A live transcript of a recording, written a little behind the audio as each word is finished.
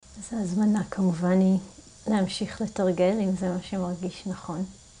אז ההזמנה כמובן היא להמשיך לתרגל אם זה מה שמרגיש נכון.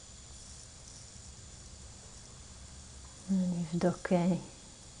 אני אבדוק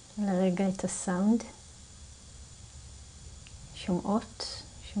לרגע את הסאונד. שומעות?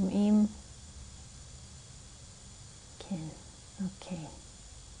 שומעים? כן, אוקיי.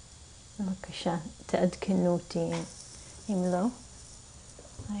 בבקשה, תעדכנו אותי אם לא.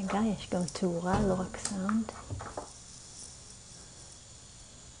 רגע, יש גם תאורה, לא רק סאונד.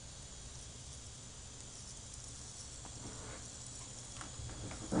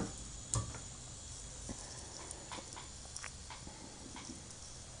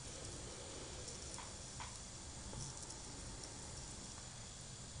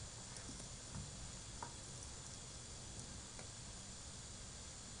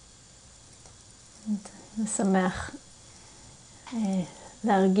 משמח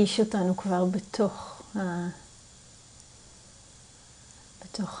להרגיש אותנו כבר בתוך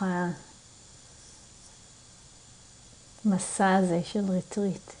המסע הזה של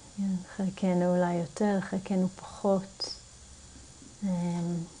ריטריט. חלקנו אולי יותר, חלקנו פחות.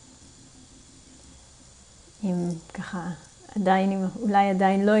 עם ככה, אולי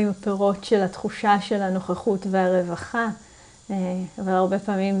עדיין לא עם הפירות של התחושה של הנוכחות והרווחה, אבל הרבה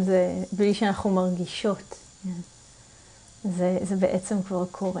פעמים זה בלי שאנחנו מרגישות. זה בעצם כבר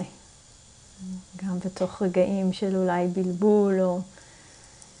קורה. גם בתוך רגעים של אולי בלבול או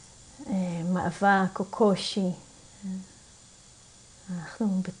מאבק או קושי.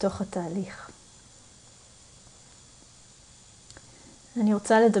 אנחנו בתוך התהליך. אני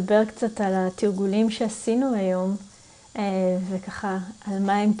רוצה לדבר קצת על התרגולים שעשינו היום, וככה על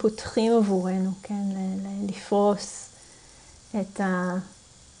מה הם פותחים עבורנו, כן? לפרוס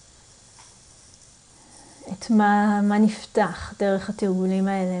את מה נפתח דרך התרגולים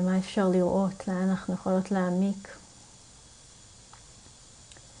האלה, מה אפשר לראות, לאן אנחנו יכולות להעמיק.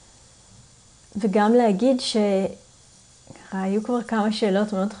 וגם להגיד שהיו כבר כמה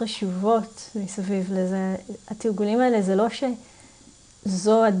שאלות מאוד חשובות מסביב לזה. התרגולים האלה זה לא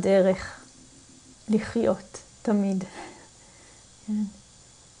שזו הדרך לחיות תמיד. כן?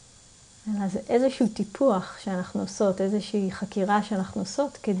 אלא זה איזשהו טיפוח שאנחנו עושות, איזושהי חקירה שאנחנו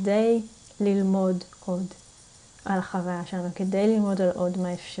עושות כדי ללמוד עוד על החוויה שלנו, כדי ללמוד על עוד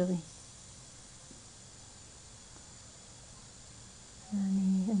מה אפשרי.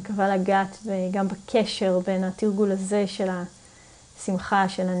 אני מקווה לגעת גם בקשר בין התרגול הזה של השמחה,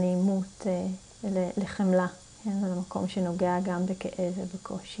 של הנעימות לחמלה, כן? למקום שנוגע גם בכאב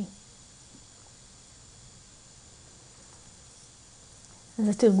ובקושי. אז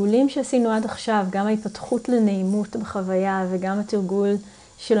התרגולים שעשינו עד עכשיו, גם ההתפתחות לנעימות בחוויה וגם התרגול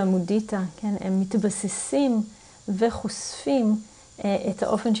של המודיטה, כן? הם מתבססים וחושפים את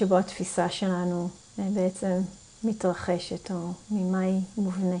האופן שבו התפיסה שלנו בעצם מתרחשת או ממה היא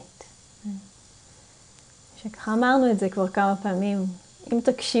מובנית. שככה אמרנו את זה כבר כמה פעמים. אם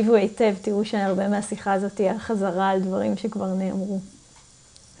תקשיבו היטב, תראו שהרבה מהשיחה הזאת תהיה חזרה על דברים שכבר נאמרו.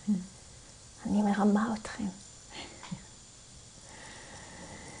 אני מרמה אתכם.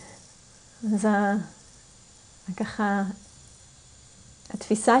 אז ככה,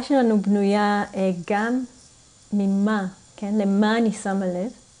 התפיסה שלנו בנויה גם ממה, כן? למה אני שמה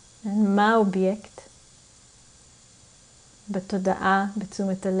לב, מה האובייקט בתודעה,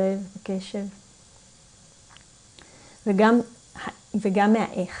 בתשומת הלב, בקשב, וגם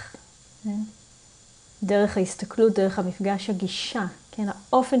מהאיך, כן? דרך ההסתכלות, דרך המפגש, הגישה, כן?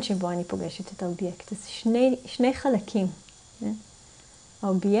 האופן שבו אני פוגשת את האובייקט. אז שני חלקים, כן?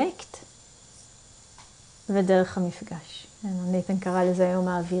 האובייקט ודרך המפגש. ניתן קרא לזה היום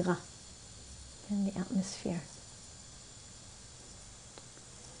האווירה. the atmosphere.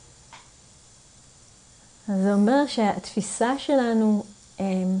 אז זה אומר שהתפיסה שלנו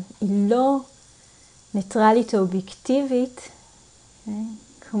היא לא ניטרלית או אובייקטיבית,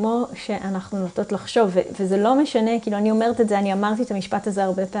 כמו שאנחנו נוטות לחשוב, וזה לא משנה, כאילו אני אומרת את זה, אני אמרתי את המשפט הזה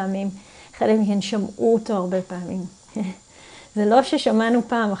הרבה פעמים, חלק מכן שמעו אותו הרבה פעמים. זה לא ששמענו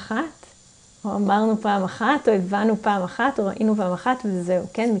פעם אחת, או אמרנו פעם אחת, או הבנו פעם אחת, או ראינו פעם אחת, וזהו,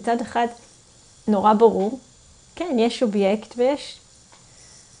 כן? מצד אחד, נורא ברור, כן, יש אובייקט ויש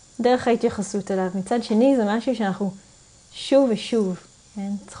דרך ההתייחסות אליו. מצד שני, זה משהו שאנחנו שוב ושוב,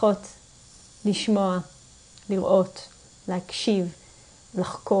 כן? צריכות לשמוע, לראות, להקשיב,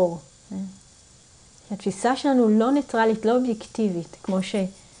 לחקור. כן? התפיסה שלנו לא ניטרלית, לא אובייקטיבית,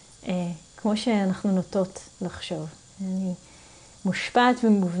 כמו שאנחנו נוטות לחשוב. אני מושפעת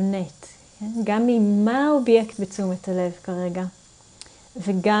ומובנית. גם ממה האובייקט בתשומת הלב כרגע,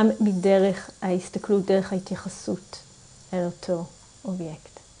 וגם מדרך ההסתכלות, דרך ההתייחסות אל אותו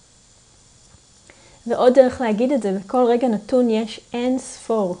אובייקט. ועוד דרך להגיד את זה, בכל רגע נתון יש אין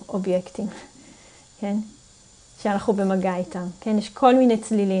ספור אובייקטים, כן? שאנחנו במגע איתם, כן? יש כל מיני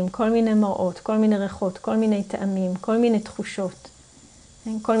צלילים, כל מיני מראות, כל מיני ריחות, כל מיני טעמים, כל מיני תחושות,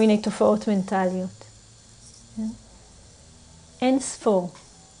 כן? כל מיני תופעות מנטליות. כן? אין ספור.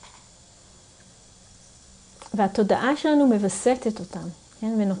 והתודעה שלנו מבסטת אותם,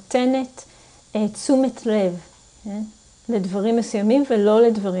 כן? ונותנת תשומת לב, כן? לדברים מסוימים ולא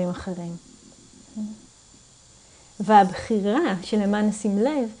לדברים אחרים. כן? והבחירה שלמה נשים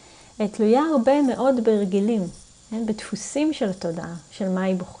לב, תלויה הרבה מאוד בהרגלים, כן? בדפוסים של התודעה, של מה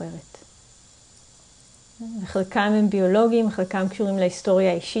היא בוחרת. וחלקם הם ביולוגיים, חלקם קשורים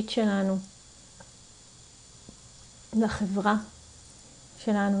להיסטוריה האישית שלנו, לחברה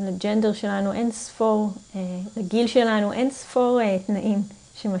שלנו, לג'נדר שלנו, אין ספור, לגיל שלנו, אין ספור תנאים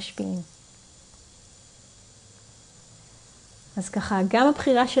שמשפיעים. אז ככה, גם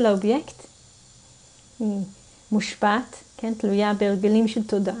הבחירה של האובייקט היא מושפעת, כן, תלויה בהרגלים של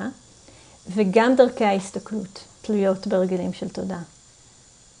תודעה, וגם דרכי ההסתכלות תלויות בהרגלים של תודעה.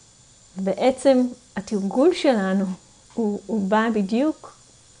 בעצם התרגול שלנו הוא בא בדיוק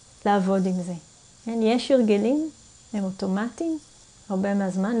לעבוד עם זה. כן, יש הרגלים, הם אוטומטיים, הרבה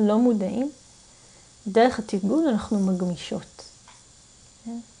מהזמן לא מודעים. דרך התרגול אנחנו מגמישות.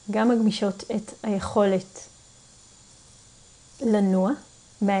 כן? גם מגמישות את היכולת לנוע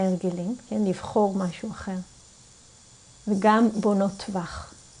מההרגלים, כן? לבחור משהו אחר. וגם בונות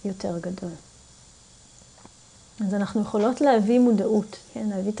טווח יותר גדול. אז אנחנו יכולות להביא מודעות, כן?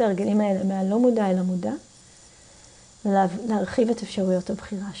 להביא את ההרגלים האלה מהלא מודע אל המודע, ולהרחיב את אפשרויות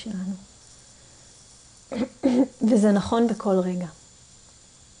הבחירה שלנו. וזה נכון בכל רגע.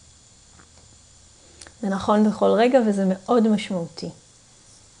 זה נכון בכל רגע וזה מאוד משמעותי.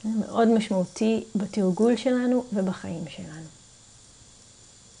 מאוד משמעותי בתרגול שלנו ובחיים שלנו.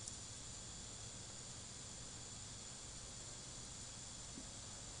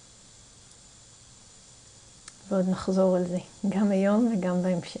 ועוד נחזור על זה, גם היום וגם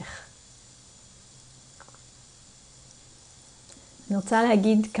בהמשך. אני רוצה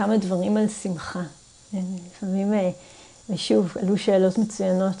להגיד כמה דברים על שמחה. לפעמים, ושוב, עלו שאלות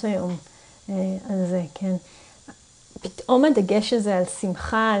מצוינות היום על זה, כן? פתאום הדגש הזה על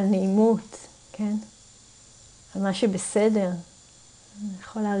שמחה, על נעימות, כן? על מה שבסדר,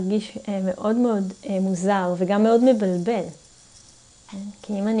 יכול להרגיש מאוד מאוד מוזר וגם מאוד מבלבל. כן?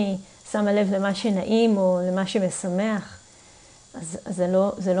 כי אם אני שמה לב למה שנעים או למה שמשמח, אז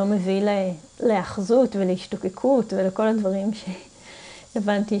זה לא מביא לאחזות ולהשתוקקות ולכל הדברים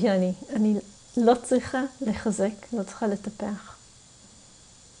שהבנתי שאני לא צריכה לחזק, לא צריכה לטפח.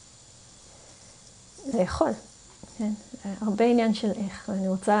 זה יכול, כן? הרבה עניין של איך. ואני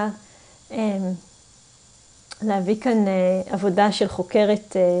רוצה להביא כאן עבודה של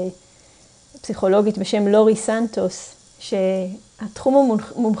חוקרת פסיכולוגית בשם לורי סנטוס, שהתחום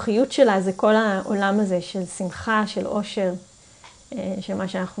המומחיות שלה זה כל העולם הזה של שמחה, של עושר, של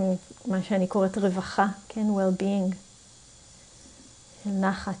מה שאני קוראת רווחה, כן? well-being, של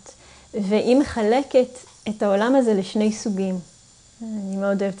נחת. והיא מחלקת את העולם הזה לשני סוגים. אני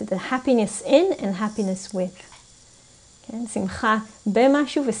מאוד אוהבת את זה, happiness in and happiness with. כן? שמחה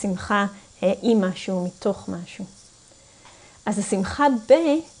במשהו ושמחה עם משהו, מתוך משהו. אז השמחה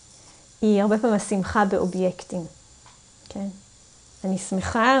היא הרבה פעמים השמחה באובייקטים. כן? אני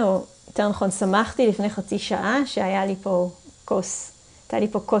שמחה, או יותר נכון, שמחתי לפני חצי שעה שהיה לי פה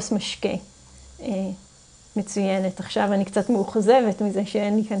כוס משקה מצוינת. עכשיו אני קצת מאוכזבת מזה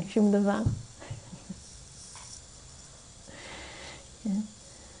שאין לי כאן שום דבר. כן?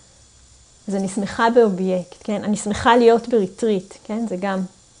 אז אני שמחה באובייקט, כן? אני שמחה להיות בריטריט, כן? זה גם,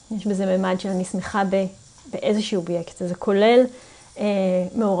 יש בזה ממד של אני שמחה באיזשהו אובייקט. זה כולל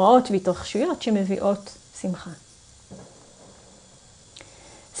מאורעות והתרחשויות שמביאות שמחה.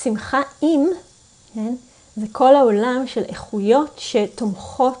 שמחה עם, כן? זה כל העולם של איכויות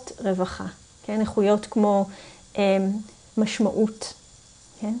שתומכות רווחה, כן? איכויות כמו משמעות,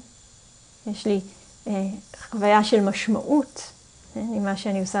 כן? יש לי חוויה של משמעות, כן? עם מה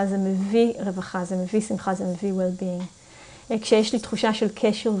שאני עושה זה מביא רווחה, זה מביא שמחה, זה מביא well-being. כשיש לי תחושה של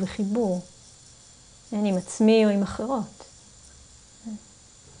קשר וחיבור, כן? עם עצמי או עם אחרות,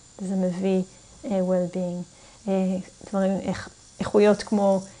 זה מביא well-being. דברים, איכויות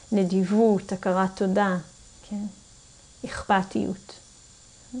כמו נדיבות, הכרת תודה, כן? אכפתיות.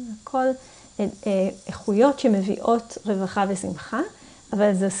 הכל איכויות שמביאות רווחה ושמחה,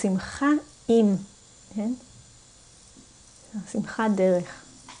 אבל זו שמחה עם, כן? שמחה דרך.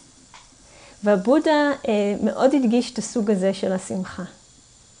 והבודה מאוד הדגיש את הסוג הזה של השמחה.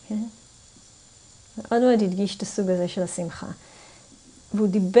 כן? מאוד מאוד הדגיש את הסוג הזה של השמחה. והוא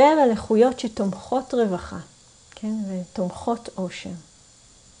דיבר על איכויות שתומכות רווחה, כן? ותומכות עושר.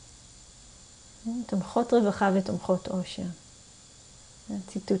 תומכות רווחה ותומכות עושר.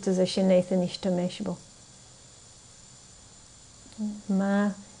 הציטוט הזה שנייתן השתמש בו. מה,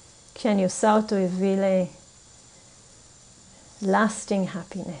 כשאני עושה אותו, הביא lasting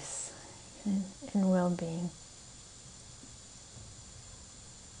happiness and well-being.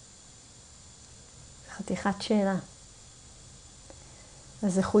 חתיכת שאלה.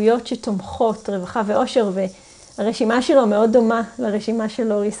 אז איכויות שתומכות רווחה ועושר, והרשימה שלו מאוד דומה לרשימה של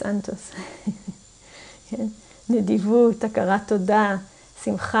לורי סנטוס. כן? נדיבות, הכרת תודה,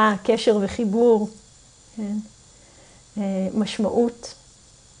 שמחה, קשר וחיבור, כן? משמעות,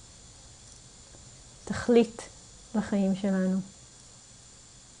 תכלית לחיים שלנו.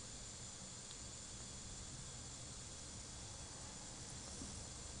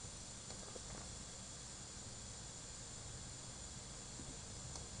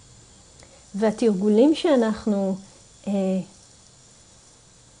 והתרגולים שאנחנו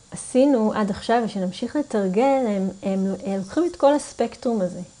עשינו עד עכשיו ושנמשיך לתרגל, הם לוקחים את כל הספקטרום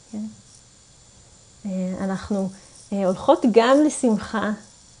הזה. כן? אנחנו הולכות גם לשמחה,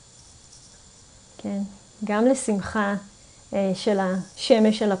 כן? גם לשמחה של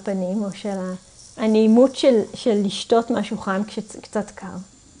השמש על הפנים, או של הנעימות של לשתות משהו חם כשקצת קר.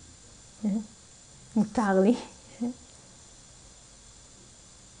 כן? מותר לי.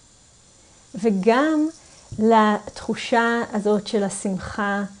 וגם לתחושה הזאת של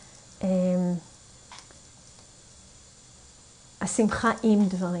השמחה, השמחה עם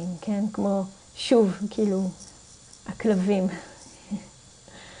דברים, כן? כמו שוב, כאילו, הכלבים,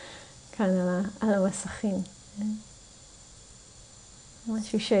 כאן על המסכים.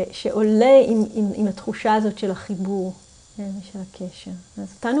 משהו שעולה עם התחושה הזאת של החיבור ושל הקשר. אז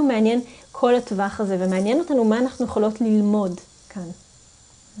אותנו מעניין כל הטווח הזה, ומעניין אותנו מה אנחנו יכולות ללמוד כאן.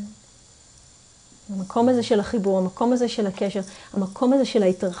 המקום הזה של החיבור, המקום הזה של הקשר, המקום הזה של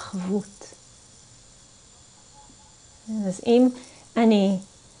ההתרחבות. אז אם אני,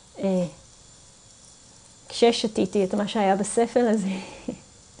 כששתיתי את מה שהיה בספר הזה,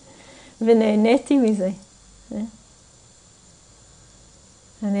 ונהניתי מזה,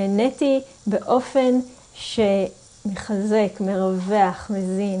 נהניתי באופן שמחזק, מרווח,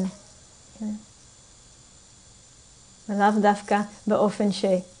 מזין, ולאו דווקא באופן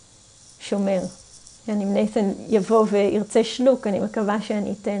ששומר. אם נייתן יבוא וירצה שלוק, אני מקווה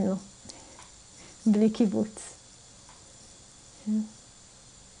שאני אתן לו, בלי קיבוץ.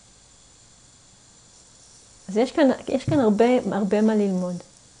 אז יש כאן הרבה מה ללמוד.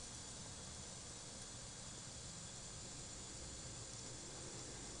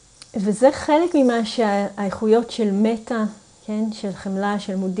 וזה חלק ממה שהאיכויות של מטה, כן, של חמלה,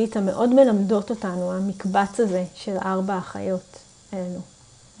 של מודיטה, מאוד מלמדות אותנו, המקבץ הזה של 4 החיות האלו.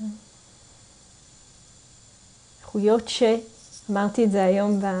 איכויות שאמרתי את זה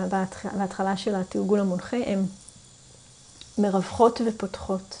היום בהתחלה של התרגול המונחה, הן מרווחות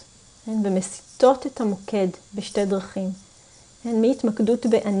ופותחות, ומסיטות את המוקד בשתי דרכים. מהתמקדות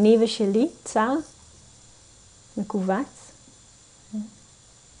באני ושלי, צר, מקובץ,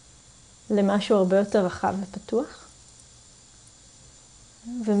 למשהו הרבה יותר רחב ופתוח,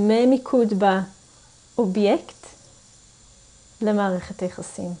 וממיקוד באובייקט למערכת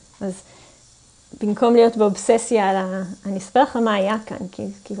היחסים. אז במקום להיות באובססיה על אני אספר לך מה היה כאן, כי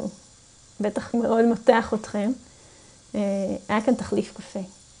כאילו, בטח מאוד מותח אתכם, היה כאן תחליף קפה.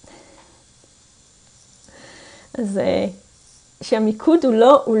 אז שהמיקוד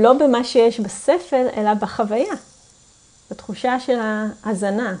הוא לא במה שיש בספר, אלא בחוויה, בתחושה של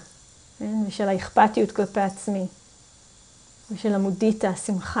ההזנה, ושל האכפתיות כלפי עצמי, ושל המודיטה,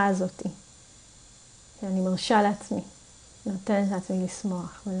 השמחה הזאת, שאני מרשה לעצמי, נותנת לעצמי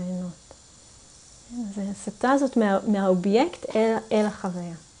לשמוח וליהנות. אז ההסתה הזאת מהאובייקט אל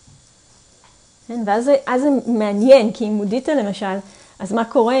החוויה. ואז זה מעניין, כי עם מודיטה למשל, אז מה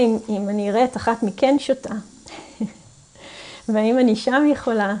קורה אם אני אראה את אחת מכן שותה? והאם אני שם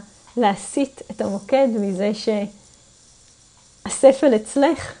יכולה להסיט את המוקד מזה שהספל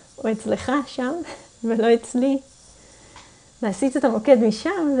אצלך או אצלך שם ולא אצלי. להסיט את המוקד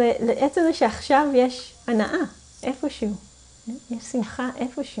משם ולעצם זה שעכשיו יש הנאה איפשהו. יש שמחה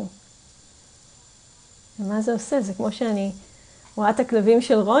איפשהו. ומה זה עושה? זה כמו שאני רואה את הכלבים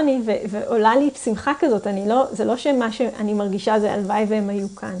של רוני ועולה לי שמחה כזאת. זה לא שמה שאני מרגישה זה הלוואי והם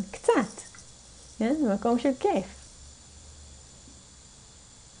היו כאן. קצת. כן? במקום של כיף.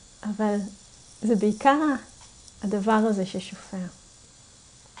 אבל זה בעיקר הדבר הזה ששופע.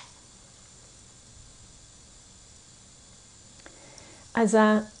 אז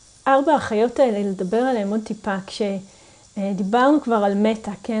 4 החיות האלה, לדבר עליהן עוד טיפה, דיברנו כבר על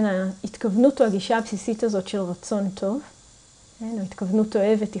מטה, כן, ההתכוונות או הגישה הבסיסית הזאת של רצון טוב, כן, או התכוונות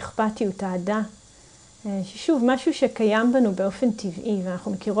אוהבת, אכפתיות, אהדה, ששוב, משהו שקיים בנו באופן טבעי,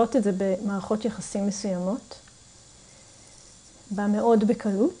 ואנחנו מכירות את זה במערכות יחסים מסוימות, בא מאוד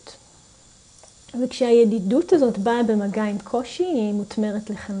בקלות, וכשהידידות הזאת באה במגע עם קושי, היא מותמרת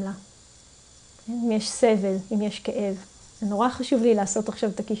לחמלה. כן, אם יש סבל, אם יש כאב, זה נורא חשוב לי לעשות עכשיו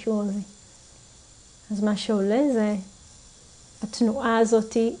את הקישור הזה. אז מה שעולה זה התנועה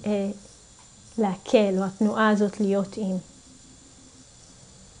הזאת להקל, או התנועה הזאת להיות עם.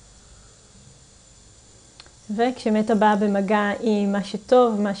 וכשמטה באה במגע עם מה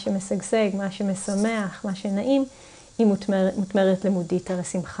שטוב, מה שמשגשג, מה שמשמח, מה שנעים, היא מותמרת למודיטה,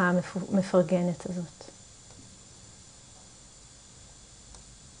 לשמחה המפרגנת הזאת.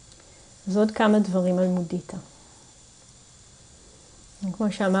 אז עוד כמה דברים על מודיטה.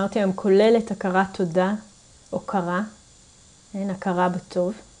 כמו שאמרתי, היום כוללת הכרת תודה, הוקרה, הכרה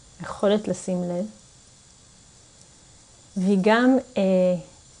בטוב, יכולת לשים לב. והיא גם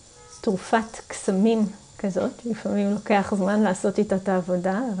תרופת קסמים כזאת, לפעמים לוקח זמן לעשות איתה את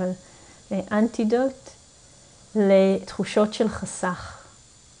העבודה, אבל אנטידוט לתחושות של חסך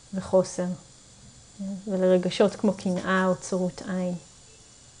וחוסר, ולרגשות כמו קנאה או צרות עין.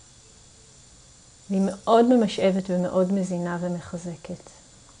 והיא מאוד ממשאבת ומאוד מזינה ומחזקת.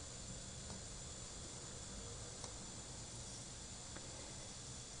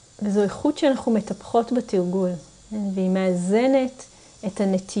 וזו איכות שאנחנו מטפחות בתרגול, והיא מאזנת את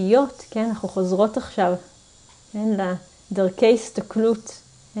הנטיות, כן? אנחנו חוזרות עכשיו, כן? לדרכי הסתכלות,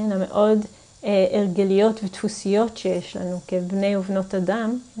 כן? המאוד הרגליות ודפוסיות שיש לנו כבני ובנות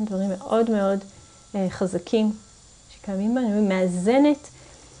אדם, כן? דברים מאוד מאוד חזקים שקיימים בנו, היא מאזנת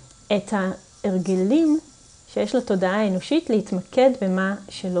את ההרגלים שיש לתודעה האנושית להתמקד במה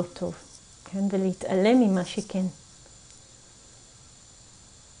שלא טוב, כן? ולהתעלם ממה שכן.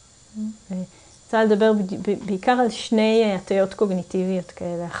 רוצה לדבר בעיקר על שני הטיות קוגניטיביות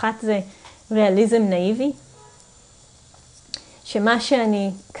כאלה. אחת זה ריאליזם נאיבי, שמה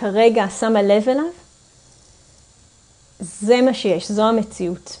שאני כרגע שמה לב אליו, זה מה שיש, זו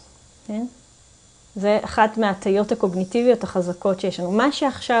המציאות. כן? זה אחת מהטיות הקוגניטיביות החזקות שיש לנו. מה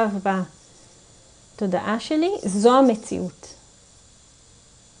שעכשיו בתודעה שלי, זו המציאות.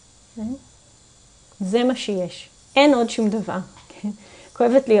 כן? זה מה שיש. אין עוד שום דבר. כן?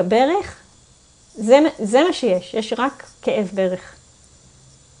 כואבת לי הברך, זה מה שיש, יש רק כאב ברך.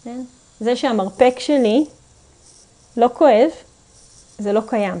 כן? זה שהמרפק שלי לא כואב, זה לא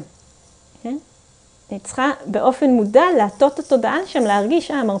קיים. כן? אני צריכה באופן מודע להטות את התודעה שם,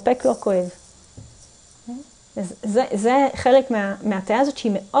 להרגיש המרפק לא כואב. כן? זה חלק מההטיה הזאת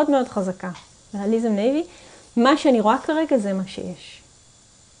שהיא מאוד מאוד חזקה. ריאליזם נאיבי, מה שאני רואה כרגע זה מה שיש.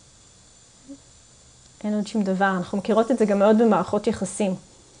 אין עוד שום דבר, אנחנו מכירות את זה גם מאוד במערכות יחסים.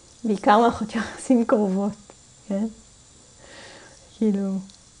 בעיקר מערכות יחסים קרובות, כן? כאילו,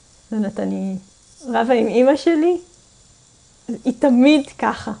 לא יודעת, אני רבה עם אמא שלי, היא תמיד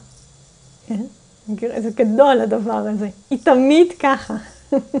ככה, כן? זה גדול הדבר הזה, היא תמיד ככה,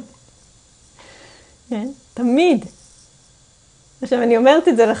 כן? תמיד. עכשיו, אני אומרת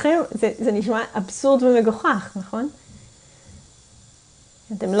את זה לכם, זה נשמע אבסורד ומגוחך, נכון?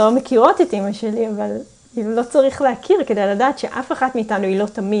 אתם לא מכירות את אמא שלי, אבל כאילו לא צריך להכיר כדי לדעת שאף אחת מאיתנו היא לא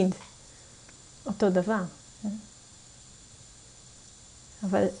תמיד אותו דבר.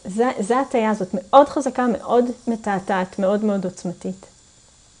 אבל זה ההטיה הזאת מאוד חזקה, מאוד מתעתעת, מאוד מאוד עוצמתית.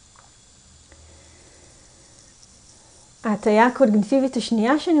 ההטיה הקוגניטיבית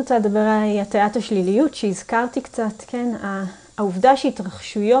השנייה שאני רוצה לדבר עליה היא הטיית השליליות, שהזכרתי קצת, כן? העובדה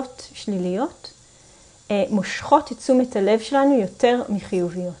שהתרחשויות שליליות מושכות את תשומת הלב שלנו יותר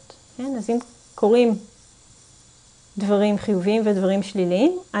מחיוביות. כן? אז אם קוראים דברים חיוביים ודברים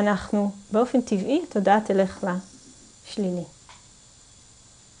שליליים, אנחנו באופן טבעי, התודעה תלך לשלילי.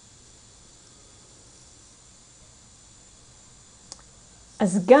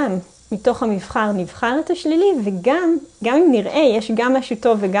 אז גם מתוך המבחר נבחר את השלילי, וגם אם נראה יש גם משהו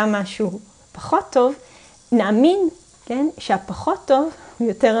טוב וגם משהו פחות טוב, נאמין, כן, שהפחות טוב הוא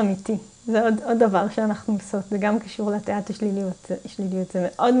יותר אמיתי. זה עוד דבר שאנחנו עושות, זה גם קשור להטיית השליליות, זה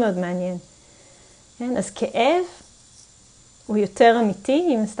מאוד מאוד מעניין. כן, אז כאב הוא יותר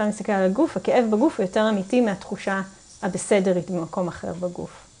אמיתי, אם סתם נסתכל על הגוף, הכאב בגוף הוא יותר אמיתי מהתחושה הבסדרית במקום אחר בגוף.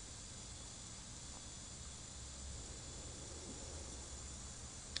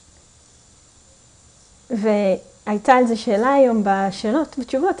 והייתה על זה שאלה היום בשאלות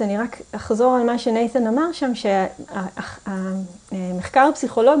ותשובות, אני רק אחזור על מה שנייתן אמר שם, שהמחקר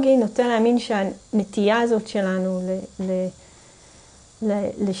הפסיכולוגי נוטה להאמין שהנטייה הזאת שלנו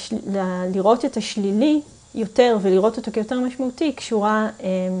לראות את השלילי, יותר ולראות אותו כיותר משמעותי, קשורה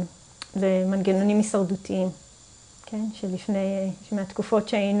למנגנונים הישרדותיים, כן? שלפני, מהתקופות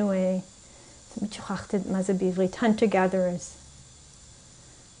שהיינו, תמיד שוכחת מה זה בעברית, hunter-gatherers,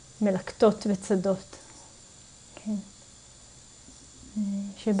 מלקטות וצדות, כן?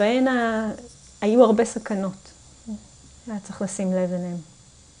 שבהן היו הרבה סכנות, היה צריך לשים לב אליהם.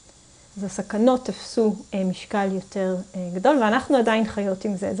 אז הסכנות תפסו משקל יותר גדול, ואנחנו עדיין חיות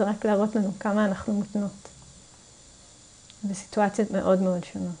עם זה, זה רק להראות לנו כמה אנחנו מותנות. בסיטואציות מאוד מאוד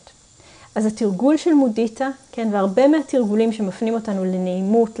שונות. אז התרגול של מודיטה, כן, והרבה מהתרגולים שמפנים אותנו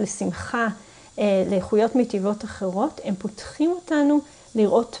לנעימות, לשמחה, לאיכויות מטבעות אחרות, הם פותחים אותנו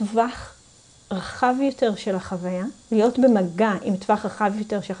לראות טווח רחב יותר של החוויה, להיות במגע עם טווח רחב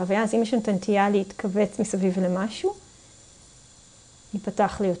יותר של החוויה, אז אם יש נטייה להתכווץ מסביב למשהו,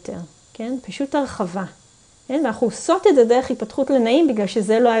 ייפתח לי יותר, כן? פשוט הרחבה. כן? ואנחנו עושות את זה דרך התפתחות לנעים, בגלל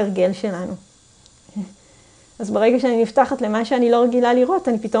שזה לא ההרגל שלנו. אז ברגע שאני נפתחת למה שאני לא רגילה לראות,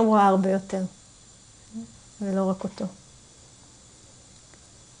 אני פתאום רואה הרבה יותר. ולא רק אותו.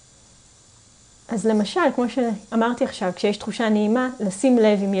 אז למשל, כמו שאמרתי עכשיו, כשיש תחושה נעימה, לשים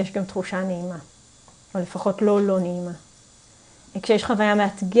לב אם יש גם תחושה נעימה. או לפחות לא נעימה. כשיש חוויה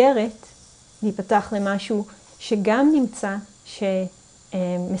מאתגרת, להיפתח למשהו שגם נמצא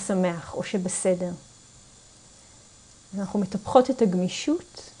שמשמח או שבסדר. אז אנחנו מטפחות את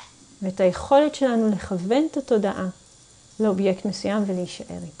הגמישות ואת היכולת שלנו לכוון את התודעה לאובייקט מסוים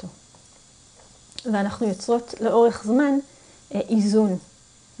ולהישאר איתו. ואנחנו יוצרות לאורך זמן איזון.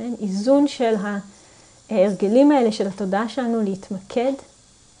 איזון של ההרגלים האלה של התודעה שלנו להתמקד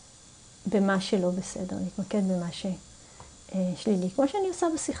במה שלא בסדר, להתמקד במה ששלילי. כמו שאני עושה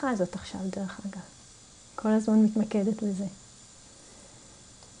בשיחה הזאת עכשיו, דרך אגב. כל הזמן מתמקדת בזה.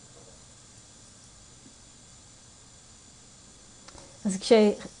 אז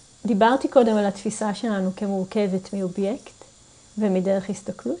כשדיברתי קודם על התפיסה שלנו כמורכבת מאובייקט ומדרך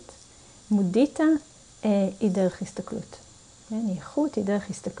הסתכלות, מודיטה היא דרך הסתכלות. היא איכות, היא דרך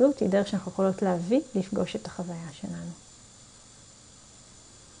הסתכלות, היא דרך שאנחנו יכולות להביא, לפגוש את החוויה שלנו.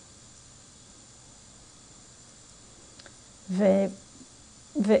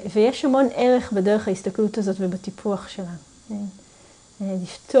 ויש המון ערך בדרך ההסתכלות הזאת ובטיפוח שלה.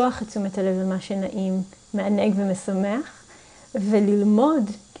 לפתוח את תשומת הלב על מה שנעים, מענג ומשמח,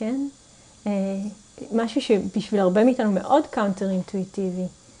 וללמוד, כן? משהו שבשביל הרבה מאיתנו מאוד קאונטר אינטואיטיבי,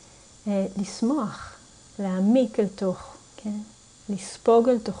 לשמוח, להעמיק אל תוך, כן? לספוג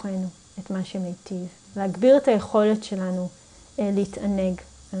אל תוכנו את מה שמיטיב, להגביר את היכולת שלנו להתענג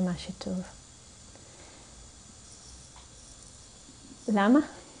על מה שטוב. למה?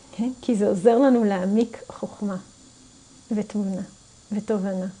 כן? כי זה עוזר לנו להעמיק חוכמה ותבונה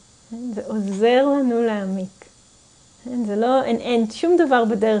ותובנה. כן? זה עוזר לנו להעמיק. כן? זה לא, אין שום דבר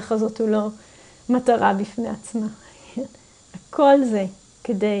בדרך הזאת, הוא לא מטרה בפני עצמה. כן? הכל זה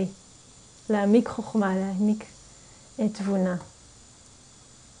כדי להעמיק חוכמה, להעמיק תבונה.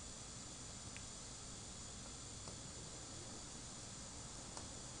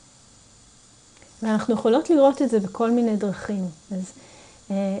 ואנחנו יכולות לראות את זה בכל מיני דרכים. אז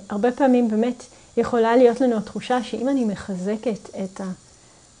הרבה פעמים באמת יכולה להיות לנו התחושה שאם אני מחזקת את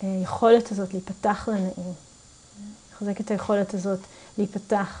היכולת הזאת להיפתח לנעים, מחזקת את היכולת הזאת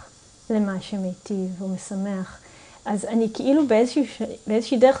להיפתח למה שמיטיב ומשמח, אז אני כאילו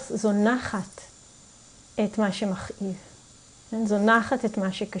באיזושהי דרך זונחת את מה שמכאיב. זונחת את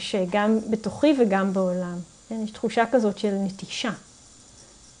מה שקשה, גם בתוכי וגם בעולם. יש תחושה כזאת של נטישה.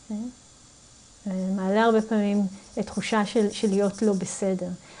 מעלה הרבה פעמים את תחושה של להיות לא בסדר.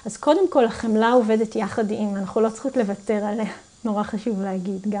 אז קודם כל החמלה עובדת יחד עם, אנחנו לא צריכות לוותר עליה, נורא חשוב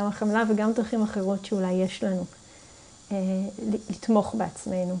להגיד, גם החמלה וגם דרכים אחרות שאולי יש לנו, לתמוך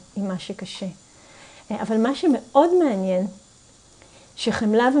בעצמנו עם מה שקשה. אבל מה שמאוד מעניין,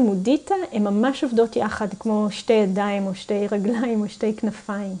 שחמלה ומודיטה הן ממש עובדות יחד, כמו שתי ידיים או שתי רגליים או שתי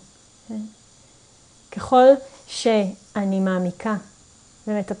כנפיים. ככל שאני מעמיקה,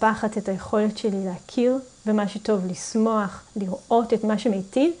 ומטפחת את היכולת שלי להכיר במה שטוב, לשמוח, לראות את מה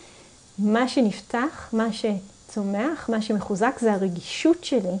שמיטיב, מה שנפתח, מה שצומח, מה שמחוזק, זה הרגישות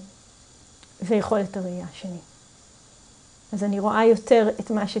שלי ויכולת הראייה שלי. אז אני רואה יותר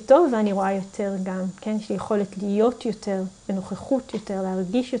את מה שטוב ואני רואה יותר גם, כן? יש לי יכולת להיות יותר, בנוכחות יותר,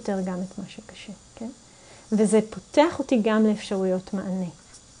 להרגיש יותר גם את מה שקשה, כן? וזה פותח אותי גם לאפשרויות מענה.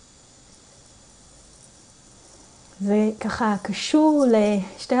 זה ככה קשור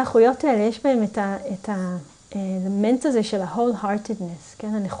לשתי האחרויות האלה, יש בהם את האלמנט הזה של ה-wholeheartedness,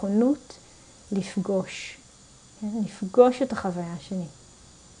 כן? הנכונות לפגוש, כן? לפגוש את החוויה שלי,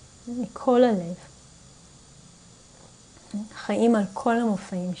 מכל הלב. חיים על כל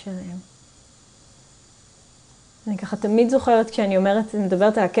המופעים שלהם. אני ככה תמיד זוכרת כשאני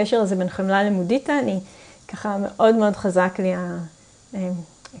מדברת על הקשר הזה בין חמלה למודיטה, אני ככה מאוד מאוד חזק לי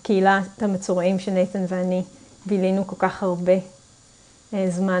הקהילת המצורעים שנייתן ואני בילינו כל כך הרבה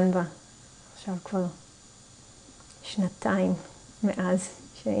זמן בה. עכשיו כבר 2 מאז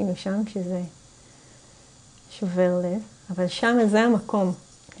שהיינו שם, שזה שובר לב. אבל שם זה המקום,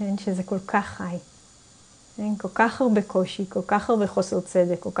 כן, שזה כל כך חי. כן, כל כך הרבה קושי, כל כך הרבה חוסר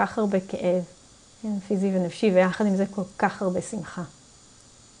צדק, כל כך הרבה כאב, כן, פיזי ונפשי, ויחד עם זה כל כך הרבה שמחה.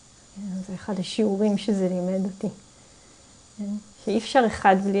 כן, זה אחד השיעורים שזה לימד אותי. כן, שאי אפשר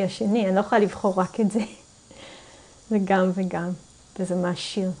אחד בלי השני, אני לא יכולה לבחור רק את זה. זה גם וגם, וזה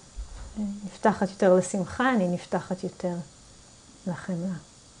מעשיר. כן, נפתחת יותר לשמחה, אני נפתחת יותר לחמלה.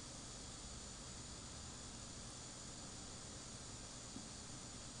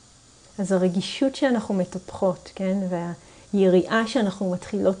 אז הרגישות שאנחנו מטפחות, כן, והיריעה שאנחנו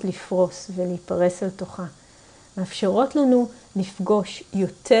מתחילות לפרוס ולהיפרס על תוכה, מאפשרות לנו לפגוש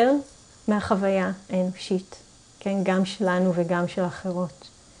יותר מהחוויה האנושית, כן, גם שלנו וגם של אחרות.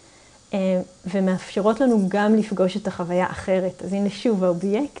 ומאפשרות לנו גם לפגוש את החוויה האחרת. אז הנה שוב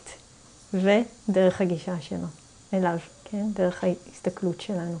האובייקט ודרך הגישה שלו אליו, כן, דרך ההסתכלות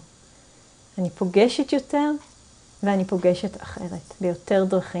שלנו. אני פוגשת יותר, ואני פוגשת אחרת, ביותר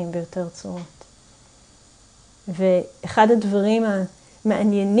דרכים, ביותר צורות. ואחד הדברים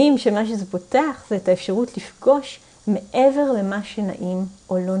המעניינים שמה שזה פותח, זה את האפשרות לפגוש מעבר למה שנעים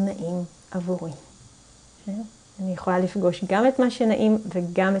או לא נעים עבורי. אני יכולה לפגוש גם את מה שנעים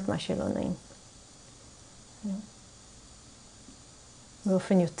וגם את מה שלא נעים.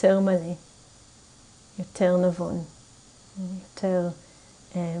 באופן יותר מלא, יותר נבון, יותר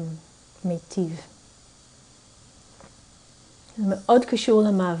מיטיב. זה מאוד קשור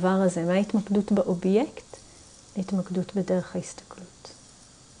למעבר הזה, מההתמקדות באובייקט להתמקדות בדרך ההסתכלות.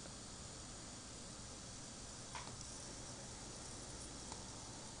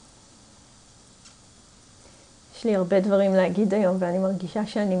 יש לי הרבה דברים להגיד היום ואני מרגישה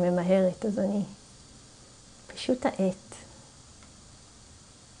שאני ממהרת, אז אני פשוט העט.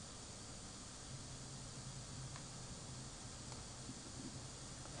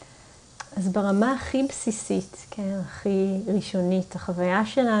 אז ברמה הכי בסיסית, כן, הכי ראשונית, החוויה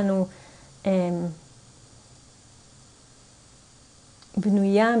שלנו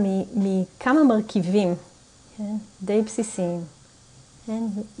בנויה מכמה מרכיבים, כן, די בסיסיים. כן,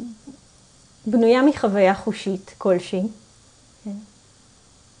 בנויה מחוויה חושית כלשהי. כן.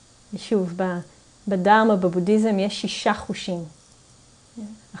 ושוב, בדרמה, בבודהיזם, יש 6 חושים. כן.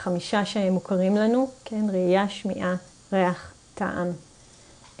 5 שהם מוכרים לנו, כן, ראייה, שמיעה, ריח, טעם.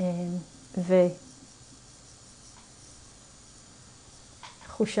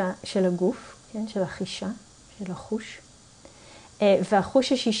 וחושה של הגוף, כן, של החישה, של החוש.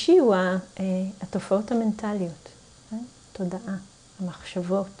 והחוש השישי הוא התופעות המנטליות, כן? תודעה,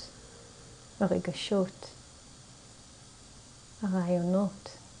 המחשבות, הרגשות, הרעיונות.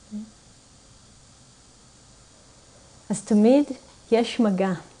 כן? אז תמיד יש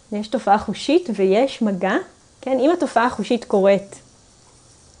מגע, יש תופעה חושית ויש מגע. כן? אם התופעה החושית קורית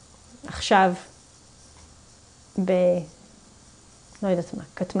עכשיו לא יודעת מה,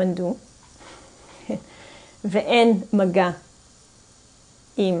 קטמנדו, ואין מגע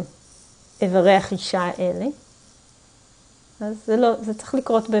עם איברי החישה האלה, אז זה צריך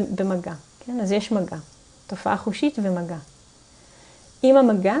לקרות במגע, כן? אז יש מגע, תופעה חושית ומגע. עם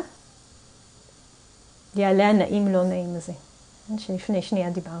המגע, יעלה הנעים לא נעים הזה, שלפני שנייה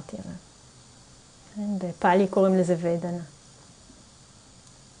דיברתי עליו. בפאלי קוראים לזה ודנה.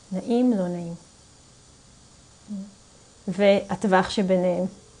 נעים לא נעים. והטווח שביניהם,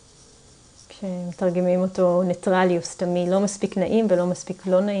 כשמתרגמים אותו ניטרליוס, תמיד לא מספיק נעים ולא מספיק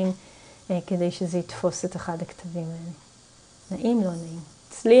לא נעים, כדי שזה יתפוס את אחד הכתבים האלה. נעים לא נעים.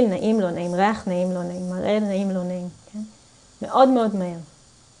 צליל נעים לא נעים, ריח נעים לא נעים, מראה נעים לא נעים. כן? מאוד מאוד מהר.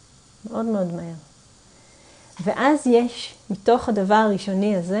 מאוד מאוד מהר. ואז יש, מתוך הדבר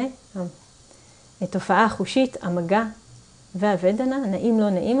הראשוני הזה, התופעה החושית, המגע והוודנה, הנעים לא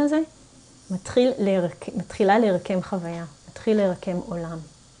נעים הזה, מתחילה להירקם חוויה, מתחיל להירקם עולם.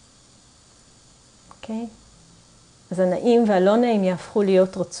 אוקיי? אז הנעים והלא נעים יהפכו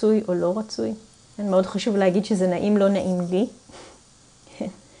להיות רצוי או לא רצוי. מאוד חשוב להגיד שזה נעים לא נעים לי,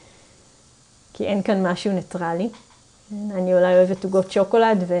 כי אין כאן משהו ניטרלי. אני אולי אוהבת עוגות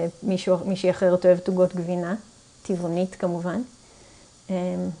שוקולד ומישהי אחרת אוהבת עוגות גבינה, טבעונית כמובן.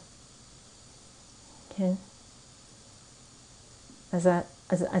 כן.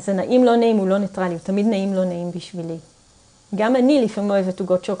 אז הנעים לא נעים הוא לא ניטרלי, הוא תמיד נעים לא נעים בשבילי. גם אני לפעמים אוהבת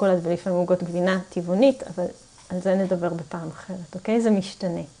עוגות שוקולד ולפעמים עוגות גבינה טבעונית, אבל על זה נדבר בפעם אחרת, אוקיי? זה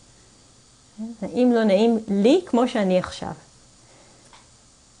משתנה. נעים לא נעים לי כמו שאני עכשיו.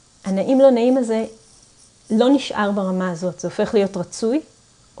 הנעים לא נעים הזה לא נשאר ברמה הזאת, זה הופך להיות רצוי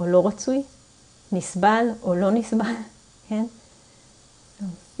או לא רצוי, נסבל או לא נסבל, כן?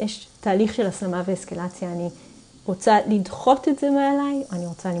 יש תהליך של הסלמה ואסקלציה, אני רוצה לדחות את זה מעליי, או אני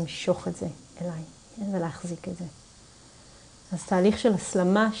רוצה למשוך את זה אליי, כן? ולהחזיק את זה. אז תהליך של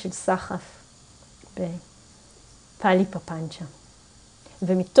הסלמה, של סחף, בפאלי פפנצ'ה.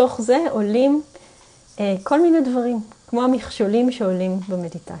 ומתוך זה עולים כל מיני דברים, כמו המכשולים שעולים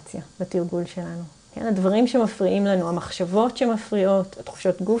במדיטציה, בתרגול שלנו. כן? הדברים שמפריעים לנו, המחשבות שמפריעות,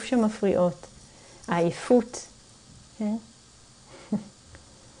 התחושות גוף שמפריעות, העייפות, כן?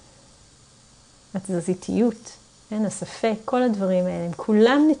 התזזיתיות, כן? הספק, כל הדברים האלה, הם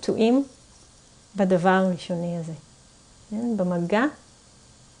כולם נטועים בדבר הראשוני הזה. כן? במגע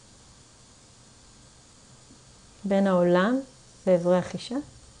בין העולם לעברי החישה,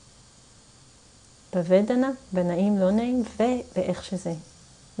 בוודנה, בנעים לא נעים, ובאיך שזה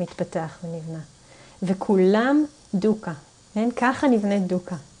מתפתח ונבנה. וכולם דוקה, כן? ככה נבנה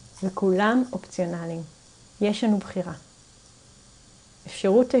דוקה, וכולם אופציונליים. יש לנו בחירה.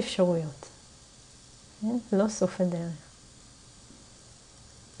 אפשרות האפשרויות. כן? לא סוף הדרך.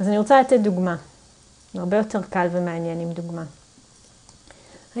 אז אני רוצה לתת דוגמה. הרבה יותר קל ומעניין עם דוגמה.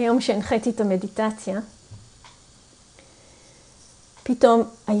 היום שהנחיתי את המדיטציה, פתאום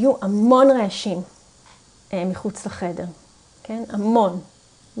היו המון רעשים מחוץ לחדר. כן? המון,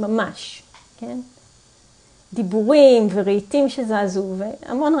 ממש. כן? דיבורים ורהיטים שזזו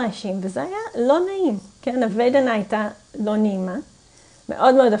והמון רעשים, וזה היה לא נעים. כן? הוודנה הייתה לא נעימה.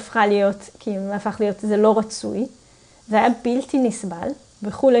 מאוד מאוד הפכה להיות, כי הפך להיות, זה לא רצוי. זה היה בלתי נסבל,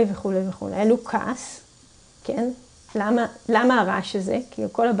 וכולי וכולי וכולי. היה לו כעס, כן? למה הרעש הזה? כי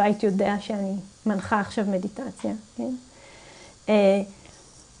כל הבית יודע שאני מנחה עכשיו מדיטציה, כן?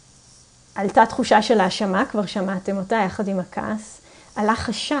 עלתה תחושה של האשמה, כבר שמעתם אותה יחד עם הכעס. עלה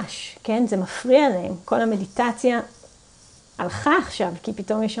חשש, כן? זה מפריע להם. כל המדיטציה הלכה עכשיו, כי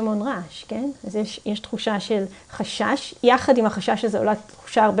פתאום יש המון רעש, כן? אז יש תחושה של חשש. יחד עם החשש הזה עולה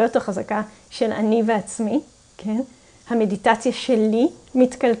תחושה הרבה יותר חזקה של אני ועצמי, כן? המדיטציה שלי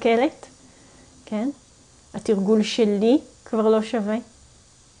מתקלקלת, כן? התרגול שלי כבר לא שווה.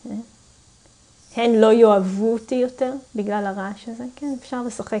 כן? הן לא יאהבו אותי יותר בגלל הרעש הזה, כן? אפשר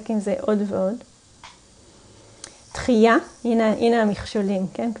לשחק עם זה עוד ועוד. תחייה, הנה המכשולים,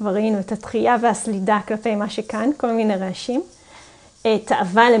 כן? כבר ראינו את התחייה והסלידה כלפי מה שכאן, כל מיני רעשים.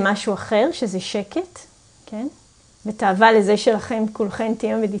 תאווה למשהו אחר, שזה שקט, כן? ותאווה לזה שלכם, כולכם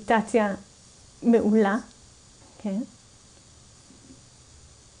תהיה מדיטציה מעולה, כן?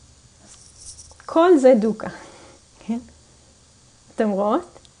 כל זה דוקה, כן? אתם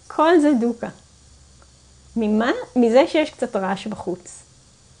רואות? כל זה דוקה. ממה? מזה שיש קצת רעש בחוץ.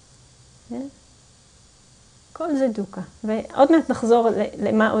 כן? כל זה דוקה. ועוד מעט נחזור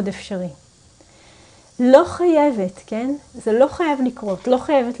למה עוד אפשרי. לא חייבת, כן? זה לא חייב לקרות, לא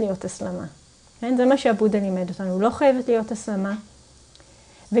חייבת להיות הסלמה. כן? זה מה שהבודה לימד אותנו, לא חייבת להיות הסלמה.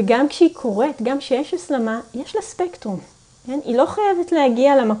 וגם כשהיא קורית, גם כשיש הסלמה, יש לה ספקטרום. כן? היא לא חייבת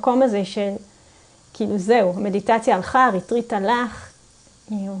להגיע למקום הזה של, כאילו זהו, המדיטציה הלכה, הריטריט הלך,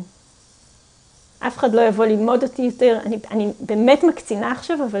 אף אחד לא יבוא ללמוד אותי יותר, אני באמת מקצינה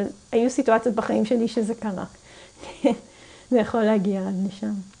עכשיו, אבל היו סיטואציות בחיים שלי שזה קרה. זה יכול להגיע עד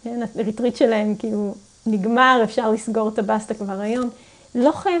לשם. כן? הריטריט שלהם כאילו נגמר, אפשר לסגור את הבסטה כבר היום.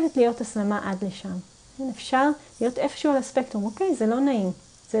 לא חייבת להיות הסלמה עד לשם. כן? אפשר להיות איפשהו על הספקטרום. אוקיי, זה לא נעים,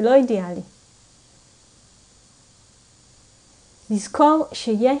 זה לא אידיאלי. לזכור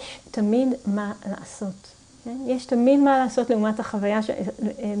שיש תמיד מה לעשות. כן? יש תמיד מה לעשות לעומת החוויה,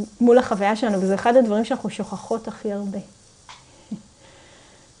 מול החוויה שלנו, וזה אחד הדברים שאנחנו שוכחות הכי הרבה.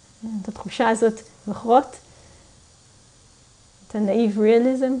 את התחושה הזאת, זוכרות? את הנאיב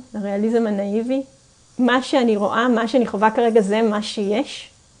ריאליזם, הריאליזם הנאיבי. מה שאני רואה, מה שאני חווה כרגע, זה מה שיש.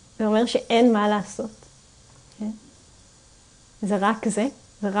 זה אומר שאין מה לעשות. כן? זה רק זה,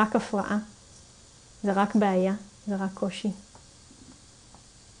 זה רק הפרעה, זה רק בעיה, זה רק קושי.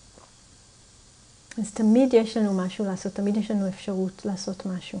 אז תמיד יש לנו משהו לעשות, תמיד יש לנו אפשרות לעשות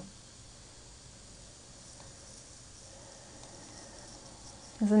משהו.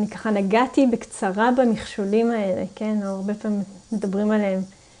 אז אני ככה נגעתי בקצרה במכשולים האלה, כן? או הרבה פעמים מדברים עליהם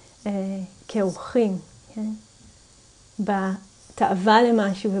כאורחים, כן? בתאווה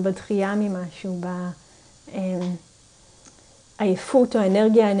למשהו ובדחייה ממשהו, בעייפות או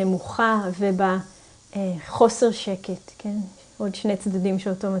האנרגיה הנמוכה ובחוסר שקט, כן? עוד שני צדדים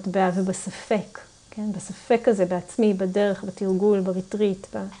שאותו מטבע, ובספק, כן? בספק הזה בעצמי, בדרך, בתרגול, בריטריט,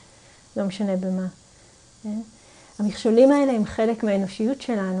 לא משנה במה. כן? המכשולים האלה הם חלק מהאנושיות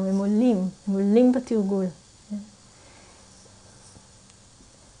שלנו, הם עולים בתרגול.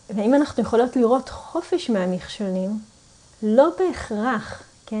 ואם אנחנו יכולות לראות חופש מהמכשולים, לא בהכרח,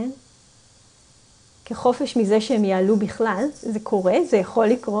 כן? כחופש מזה שהם יעלו בכלל, זה קורה, זה יכול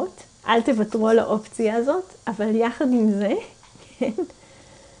לקרות, אל תוותרו על האופציה הזאת, אבל יחד עם זה, כן?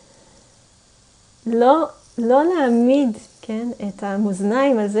 לא להעמיד, כן, את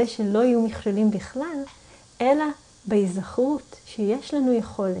המאזניים על זה שלא יהיו מכשולים בכלל, אלא בהיזכרות שיש לנו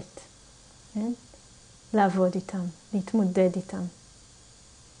יכולת, כן? לעבוד איתם, להתמודד איתם,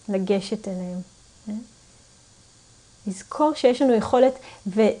 לגשת אליהם. כן? לזכור שיש לנו יכולת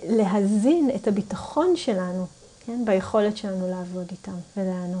ולהזין את הביטחון שלנו, כן? ביכולת שלנו לעבוד איתם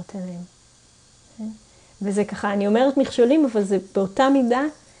ולענות אליהם. כן? וזה ככה, אני אומרת מכשולים, אבל זה באותה מידה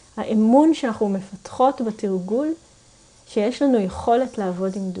האמון שאנחנו מפתחות בתרגול, שיש לנו יכולת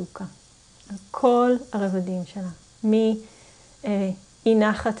לעבוד עם דוקה. על כל הרבדים שלה. מאי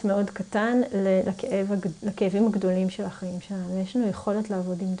נחת מאוד קטן לכאבים הגדולים של החיים שלנו. יש לנו יכולת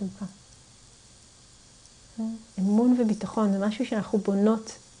לעבוד עם דוקה. אמון וביטחון זה משהו שאנחנו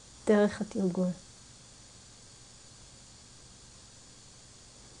בונות דרך התרגול.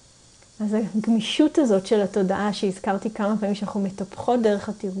 אז הגמישות הזאת של התודעה שהזכרתי כמה פעמים שאנחנו מטפחות דרך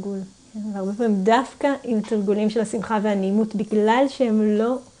התרגול. והרבה פעמים דווקא עם התרגולים של השמחה והנעימות, בגלל שהם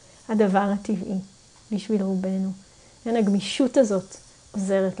לא הדבר הטבעי בשביל רובנו. הגמישות הזאת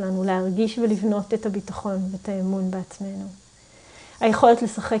עוזרת לנו להרגיש ולבנות את הביטחון ואת האמון בעצמנו. היכולת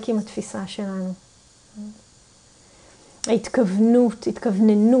לשחק עם התפיסה שלנו.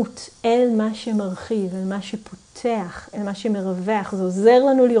 התכווננות אל מה שמרחיב, אל מה שפותח, אל מה שמרווח. זה עוזר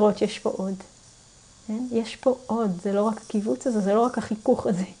לנו לראות שיש פה עוד. יש פה עוד, זה לא רק הקיבוץ הזה, זה לא רק החיכוך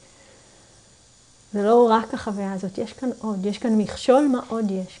הזה. זה לא רק החוויה הזאת, יש כאן עוד, יש כאן מכשול, מה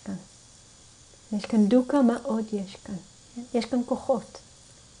עוד יש כאן? יש כאן דוקה, מה עוד יש כאן? יש כאן כוחות,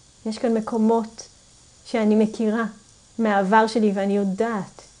 יש כאן מקומות שאני מכירה מהעבר שלי ואני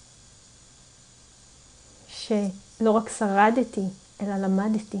יודעת שלא רק שרדתי, אלא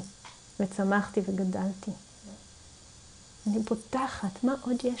למדתי וצמחתי וגדלתי. אני פותחת, מה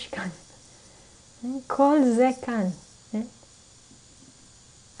עוד יש כאן? כל זה כאן.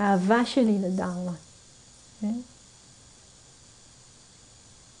 האהבה שלי לדרמה.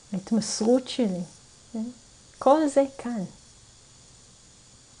 ההתמסרות שלי. כל זה כאן.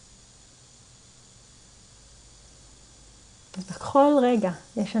 אז בכל רגע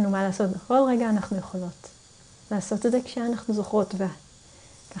יש לנו מה לעשות. בכל רגע אנחנו יכולות לעשות את זה כשאנחנו זוכרות.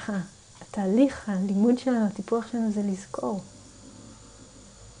 וככה, התהליך, הלימוד שלנו, הטיפוח שלנו זה לזכור.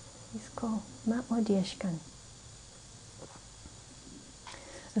 לזכור מה עוד יש כאן.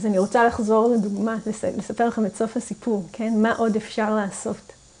 אז אני רוצה לחזור לדוגמה, לספר לכם את סוף הסיפור, כן? מה עוד אפשר לעשות?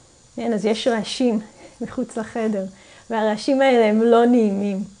 כן? אז יש רעשים מחוץ לחדר, והרעשים האלה הם לא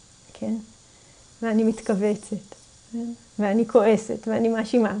נעימים, כן? ואני מתכווצת, כן? ואני כועסת, ואני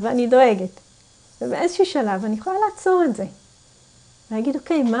מאשימה, ואני דואגת. ובאיזשהו שלב אני יכולה לעצור את זה. ולהגיד,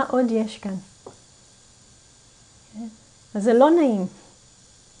 אוקיי, מה עוד יש כאן? כן? אז זה לא נעים.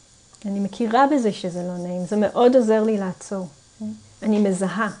 אני מכירה בזה שזה לא נעים, זה מאוד עוזר לי לעצור. כן? אני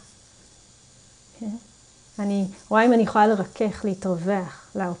מזהה. כן? אני רואה אם אני יכולה לרכך, להתרווח,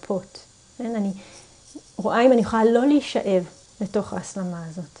 להרפות. כן? אני רואה אם אני יכולה לא להישאב לתוך ההסלמה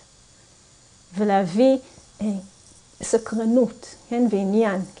הזאת. ולהביא סקרנות, כן?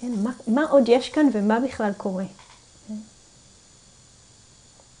 ועניין. כן? מה עוד יש כאן ומה בכלל קורה? כן?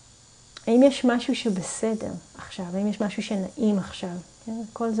 האם יש משהו שבסדר עכשיו? האם יש משהו שנעים עכשיו? כן?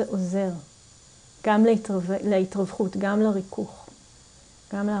 כל זה עוזר. גם להתרווחות, גם לריכוך.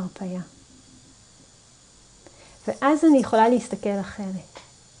 גם להרפאיה. ואז אני יכולה להסתכל אחרת.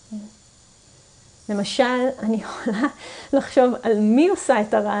 למשל, אני יכולה לחשוב על מי עושה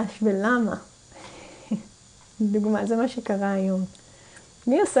את הרעש ולמה. דוגמה, זה מה שקרה היום.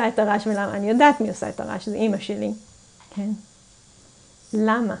 מי עושה את הרעש ולמה? אני יודעת מי עושה את הרעש, זה אמא שלי. כן?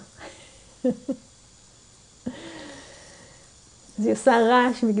 למה? אז היא עושה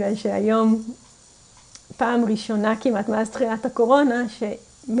רעש בגלל שהיום פעם ראשונה כמעט מאז תחילת הקורונה,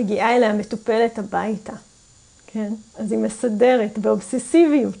 שמגיעה אליה מטופלת הביתה, כן? אז היא מסדרת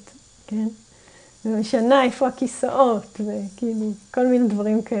באובססיביות, כן? ומשנה איפה הכיסאות, וכאילו, כל מיני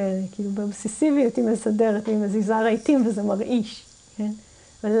דברים כאלה, כאילו, באובססיביות היא מסדרת, והיא מזיזה רהיטים, וזה מרעיש, כן?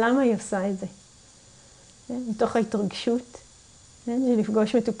 ולמה היא עושה את זה? כן? מתוך ההתרגשות, כן?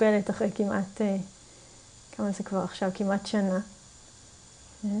 לפגוש מטופלת אחרי כמעט, כמה זה כבר עכשיו? כמעט שנה,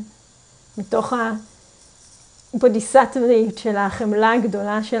 כן? מתוך הבודיסטריות שלה, החמלה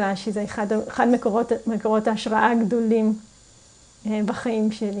הגדולה שלה, שזה אחד מקורות ההשראה הגדולים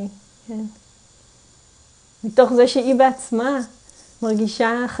בחיים שלי. כן? מתוך זה שהיא בעצמה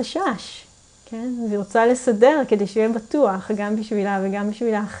מרגישה חשש, כן? והיא רוצה לסדר כדי שיהיה בטוח, גם בשבילה וגם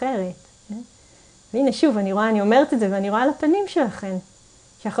בשבילה אחרת. כן? והנה שוב, אני אומרת את זה ואני רואה על הפנים שלכם,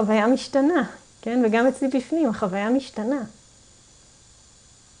 שהחוויה משתנה, כן? וגם אצלי בפנים, החוויה משתנה.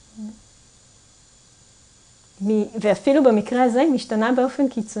 ואפילו במקרה הזה היא משתנה באופן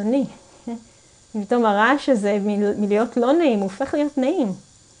קיצוני. פתאום הרעש הזה מלהיות לא נעים, הוא הופך להיות נעים.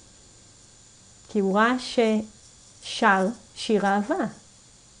 כי הוא רעש ששר שיר אהבה.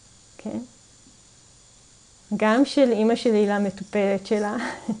 כן? גם של אמא שלי למטופלת שלה,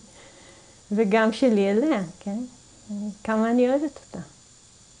 וגם שלי אליה. כן? כמה אני אוהבת אותה.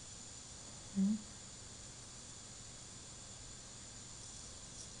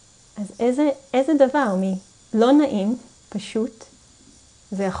 אז איזה דבר מלא נעים, פשוט,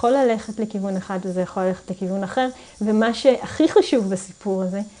 זה יכול ללכת לכיוון אחד וזה יכול ללכת לכיוון אחר, ומה שהכי חשוב בסיפור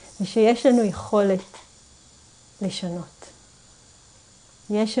הזה, זה שיש לנו יכולת לשנות.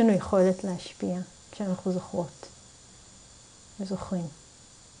 יש לנו יכולת להשפיע כשאנחנו זוכרות וזוכרים.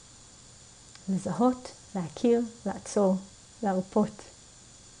 לזהות, להכיר, לעצור, להרפות.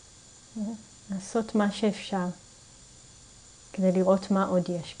 לעשות מה שאפשר כדי לראות מה עוד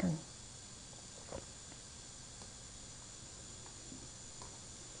יש כאן.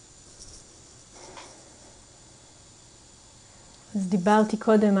 אז דיברתי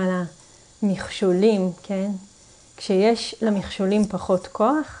קודם על המכשולים, כן? כשיש למכשולים פחות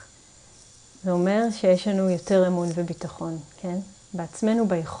כוח, זה אומר שיש לנו יותר אמון וביטחון, כן? בעצמנו,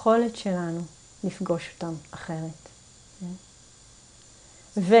 ביכולת שלנו לפגוש אותם אחרת. כן?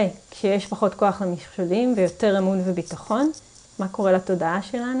 וכשיש פחות כוח למכשולים ויותר אמון וביטחון, מה קורה לתודעה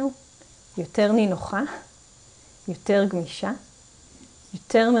שלנו? יותר נינוחה, יותר גמישה,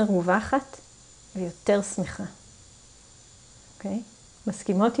 יותר מרווחת ויותר שמחה. אוקיי?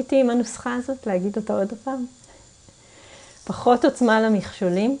 מסכימות איתי עם הנוסחה הזאת? להגיד אותה עוד פעם? פחות עוצמה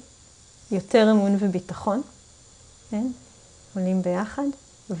למכשולים, יותר אמון וביטחון, כן? עולים ביחד,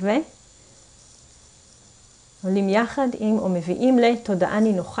 עולים יחד עם, או מביאים לתודעה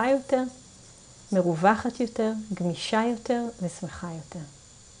נינוחה יותר, מרווחת יותר, גמישה יותר ושמחה יותר.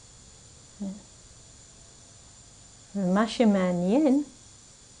 ומה שמעניין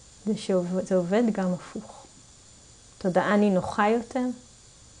זה שזה עובד גם הפוך. תודעה נינוחה יותר,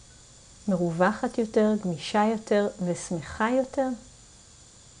 מרווחת יותר, גמישה יותר ושמחה יותר,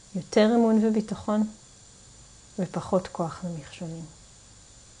 יותר אמון וביטחון ופחות כוח למכשולים.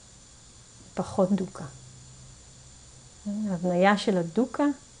 פחות דוקה. ההבניה של הדוקה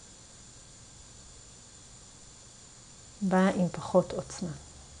באה עם פחות עוצמה.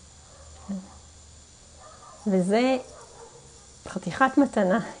 וזה חתיכת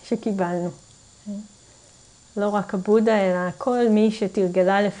מתנה שקיבלנו. לא רק הבודה, אלא כל מי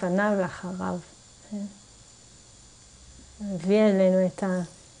שתרגלה לפניו ואחריו. הביא אלינו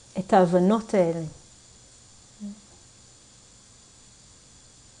את ההבנות האלה.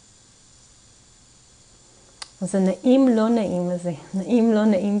 אז הנעים לא נעים הזה, נעים לא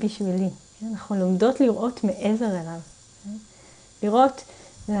נעים בשבילי. אנחנו לומדות לראות מעבר אליו. לראות,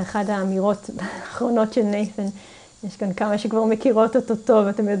 זה אחת האמירות האחרונות של נייתן, יש כאן כמה שכבר מכירות אותו טוב,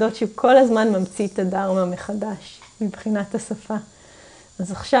 אתם יודעות שהוא כל הזמן ממציא את הדרמה מחדש, מבחינת השפה.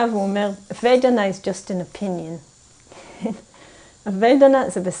 אז עכשיו הוא אומר, Vedana is just an opinion. הוודנה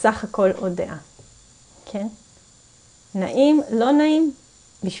זה בסך הכל עוד דעה. כן? נעים, לא נעים,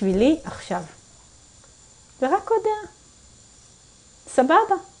 בשבילי עכשיו. ורק עוד דעה.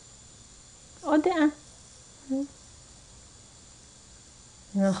 סבבה. עוד דעה.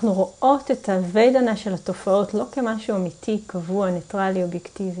 אנחנו רואות את הוודנה של התופעות לא כמשהו אמיתי, קבוע, ניטרלי,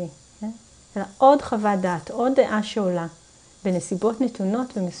 אובייקטיבי. כן? אלא עוד חוות דעת, עוד דעה שעולה בנסיבות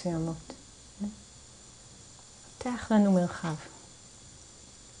נתונות ומסוימות. פתח לנו מרחב.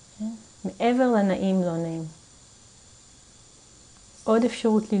 כן? מעבר לנעים לא נעים. עוד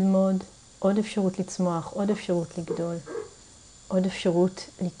אפשרות ללמוד, עוד אפשרות לצמוח, עוד אפשרות לגדול, עוד אפשרות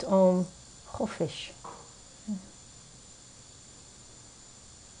לטעום חופש.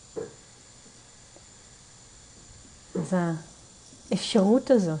 אז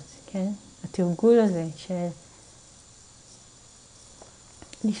האפשרות הזאת, כן? התרגול הזה של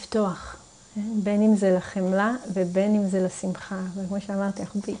לפתוח, כן? בין אם זה לחמלה ובין אם זה לשמחה. וכמו שאמרתי,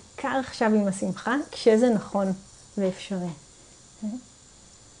 אנחנו בעיקר עכשיו עם השמחה, כשזה נכון ואפשרי. כן?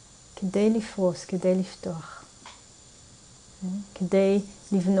 כדי לפרוס, כדי לפתוח, כן? כדי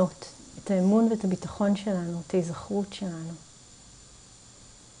לבנות את האמון ואת הביטחון שלנו, את ההיזכרות שלנו.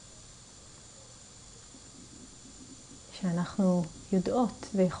 שאנחנו יודעות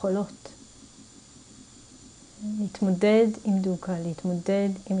ויכולות להתמודד עם דוקה, להתמודד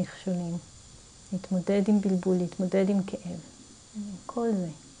עם מכשולים, להתמודד עם בלבול, להתמודד עם כאב. עם כל זה.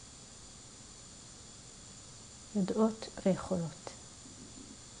 יודעות ויכולות.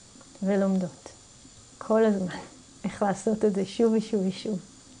 ולומדות. כל הזמן. איך לעשות את זה שוב ושוב ושוב.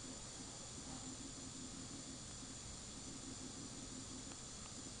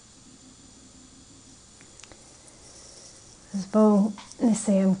 אז בואו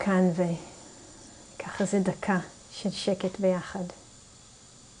נסיים כאן וככה זה דקה של שקט ביחד.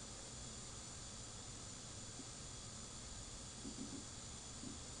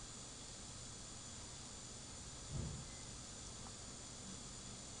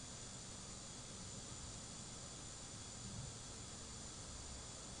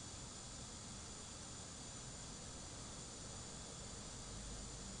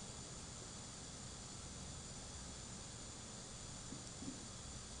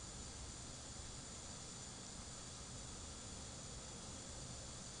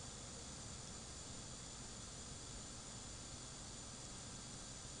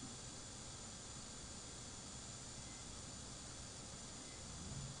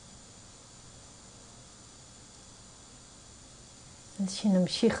 אז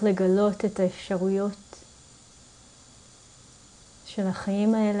שנמשיך לגלות את האפשרויות של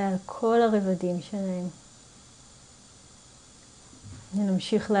החיים האלה על כל הרבדים שלהם.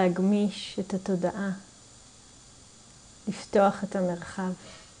 ונמשיך להגמיש את התודעה, לפתוח את המרחב,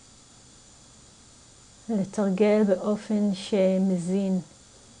 ולתרגל באופן שמזין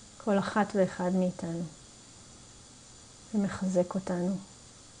כל אחת ואחד מאיתנו, ומחזק אותנו,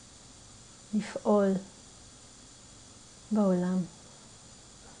 לפעול בעולם.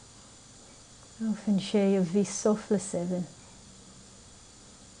 באופן שיביא סוף לסבל,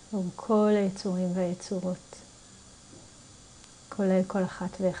 עבור כל היצורים והיצורות, כולל כל אחת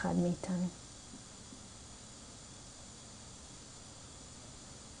ואחד מאיתנו.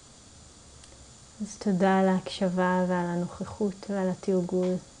 אז תודה על ההקשבה ועל הנוכחות ועל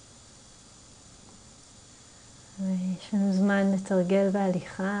התרגול. ויש לנו זמן לתרגל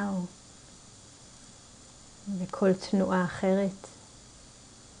בהליכה או בכל תנועה אחרת.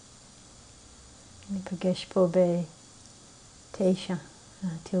 ניפגש פה ב9,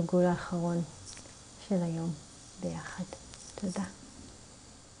 התרגול האחרון של היום ביחד. תודה.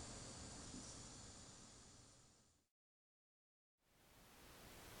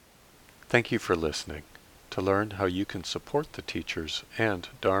 Thank you for listening. To learn how you can support the teachers and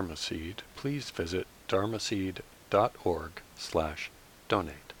Dharma Seed, please visit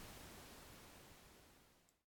dharmaseed.org/donate.